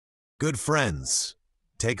Good friends,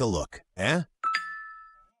 take a look, eh?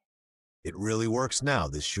 It really works now,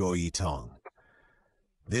 this ZhuoYiTong.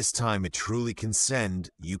 This time it truly can send.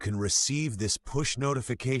 You can receive this push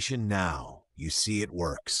notification now. You see it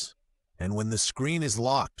works. And when the screen is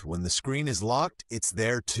locked, it's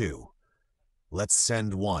there too. Let's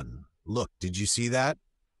send one. Look, did you see that?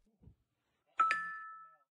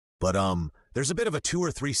 But there's a bit of a 2 or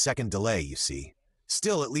 3 second delay, you see.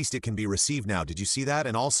 Still, at least it can be received now. Did you see that?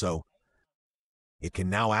 And also, it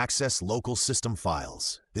can now access local system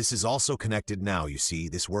files. This is also connected now, you see.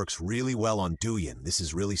 This works really well on Douyin. This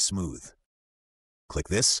is really smooth. Click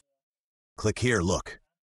this. Click here, look.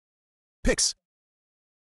 Pics.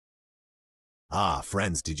 Ah,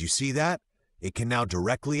 friends, did you see that? It can now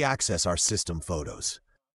directly access our system photos.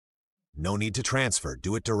 No need to transfer,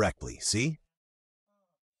 do it directly, see?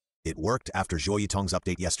 It worked after ZhuoYiTong's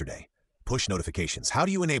update yesterday. Push notifications, how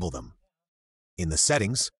do you enable them? In the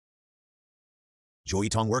settings,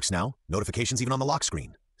 ZhuoYiTong works now, notifications even on the lock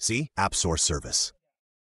screen. See? App Source Service.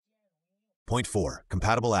 Point 4,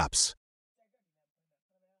 compatible apps.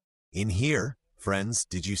 In here, friends,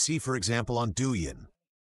 did you see, for example, on Douyin?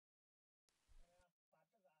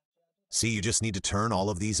 See, you just need to turn all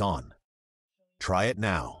of these on. Try it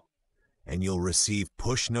now, and you'll receive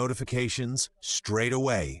push notifications straight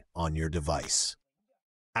away on your device.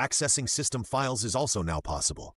 Accessing system files is also now possible.